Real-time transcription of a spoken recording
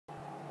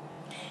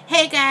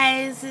Hey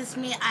guys, it's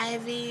me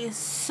Ivy.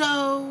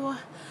 So,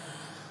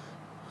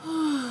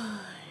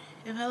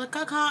 if I look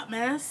like a hot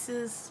mess,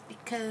 is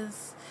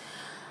because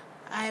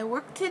I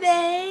work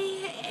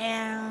today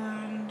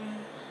and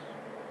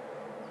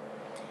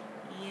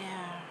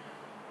yeah.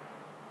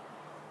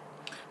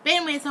 But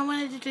anyways, I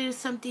wanted to do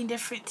something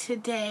different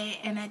today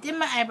and I did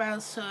my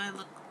eyebrows so I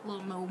look a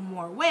little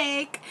more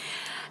awake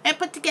and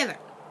put together.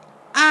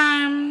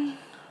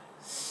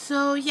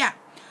 So yeah,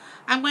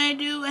 I'm going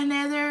to do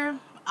another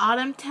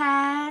autumn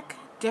tag,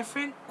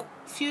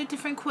 few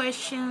different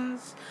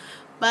questions,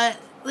 but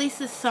at least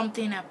it's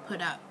something I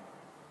put up.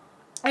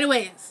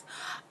 Anyways,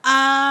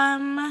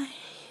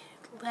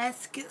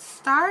 let's get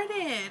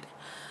started.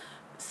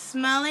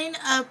 Smelling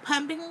of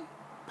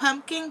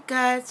pumpkin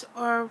guts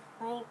or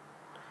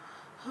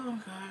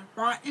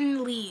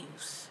rotten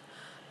leaves.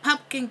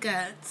 Pumpkin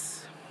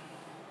guts.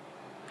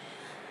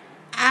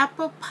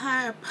 Apple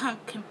pie or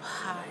pumpkin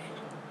pie.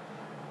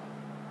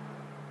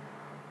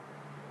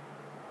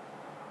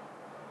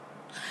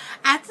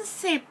 I have to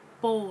say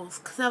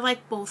both because I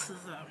like both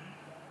of them.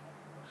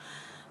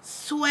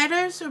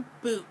 Sweaters or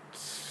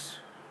boots?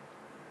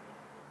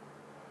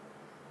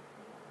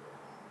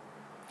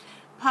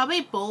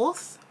 Probably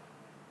both.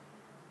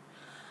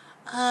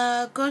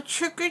 Go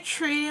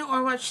trick-or-treating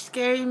or watch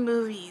scary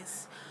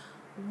movies?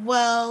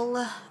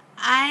 Well,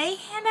 I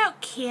hand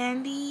out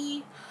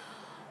candy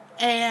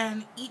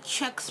and eat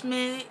Chex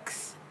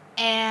Mix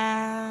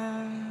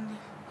and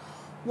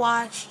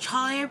watch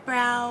Charlie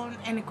Brown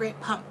and the Great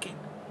Pumpkin.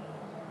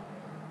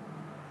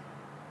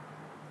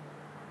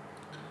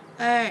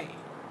 Alright.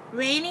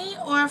 Rainy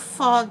or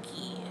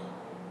foggy?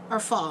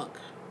 Or fog?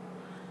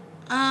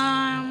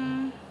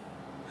 I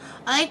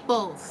like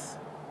both.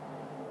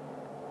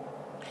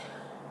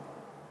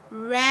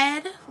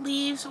 Red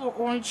leaves or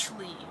orange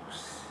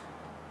leaves?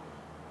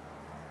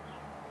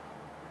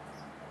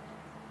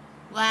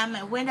 Well, at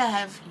my window I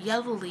have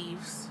yellow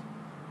leaves.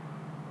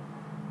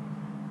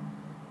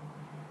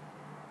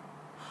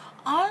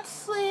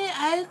 Honestly,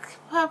 I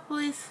could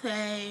probably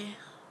say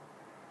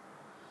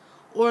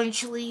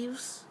orange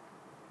leaves.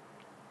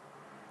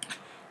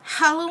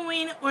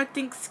 Halloween or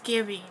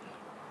Thanksgiving?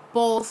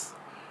 Both.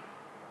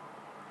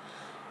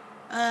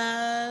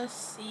 Let's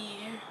see.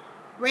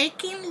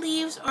 Raking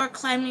leaves or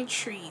climbing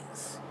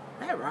trees?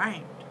 That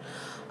rhymed.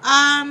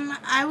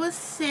 I would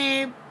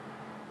say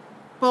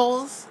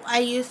both. I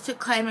used to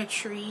climb a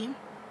tree.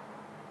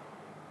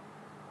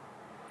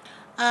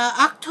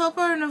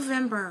 October or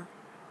November?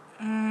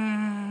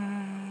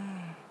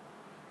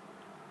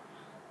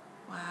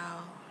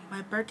 Wow.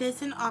 My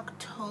birthday's in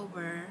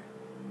October.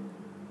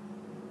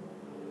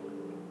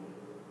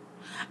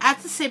 I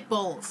have to say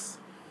both.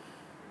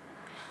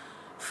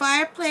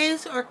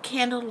 Fireplace or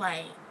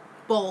candlelight?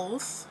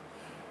 Both.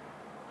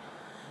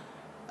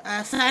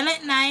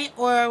 Silent night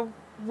or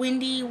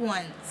windy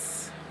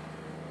ones?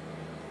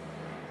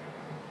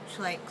 It's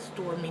like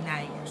stormy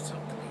night or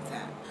something like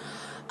that.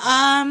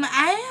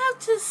 I have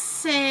to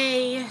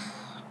say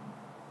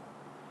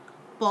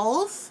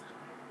both.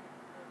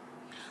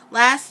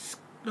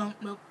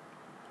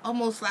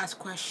 Almost last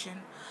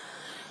question.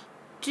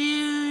 Do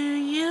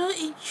you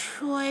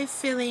enjoy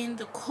feeling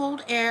the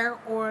cold air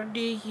or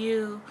do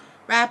you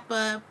wrap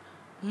up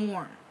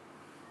warm?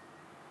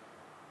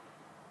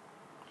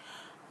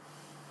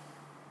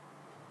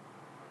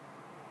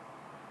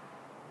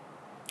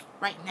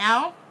 Right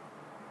now,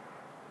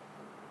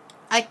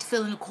 I like to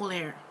feel in the cold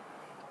air.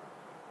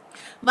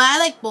 But I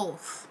like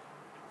both.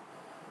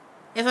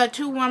 If I'm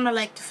too warm, I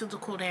like to feel the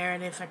cold air.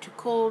 And if I'm too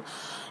cold,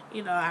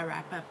 I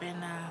wrap up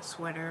in a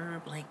sweater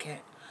or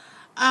blanket.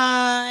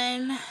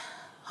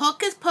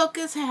 Hocus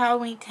Pocus or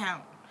Halloween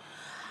Town?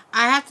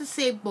 I have to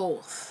say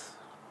both.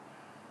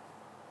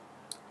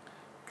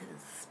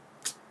 Because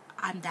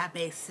I'm that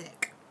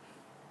basic.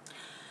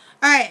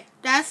 Alright,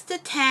 that's the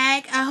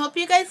tag. I hope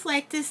you guys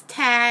like this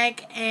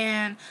tag.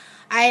 And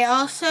I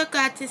also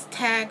got this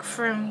tag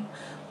from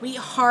We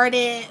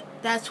Hearted.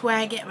 That's where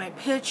I get my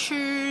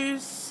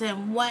pictures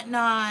and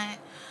whatnot.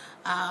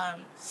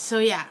 So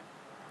yeah.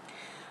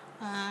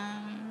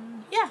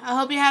 Yeah, I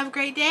hope you have a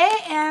great day.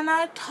 And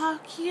I'll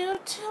talk to you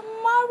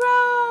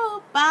tomorrow.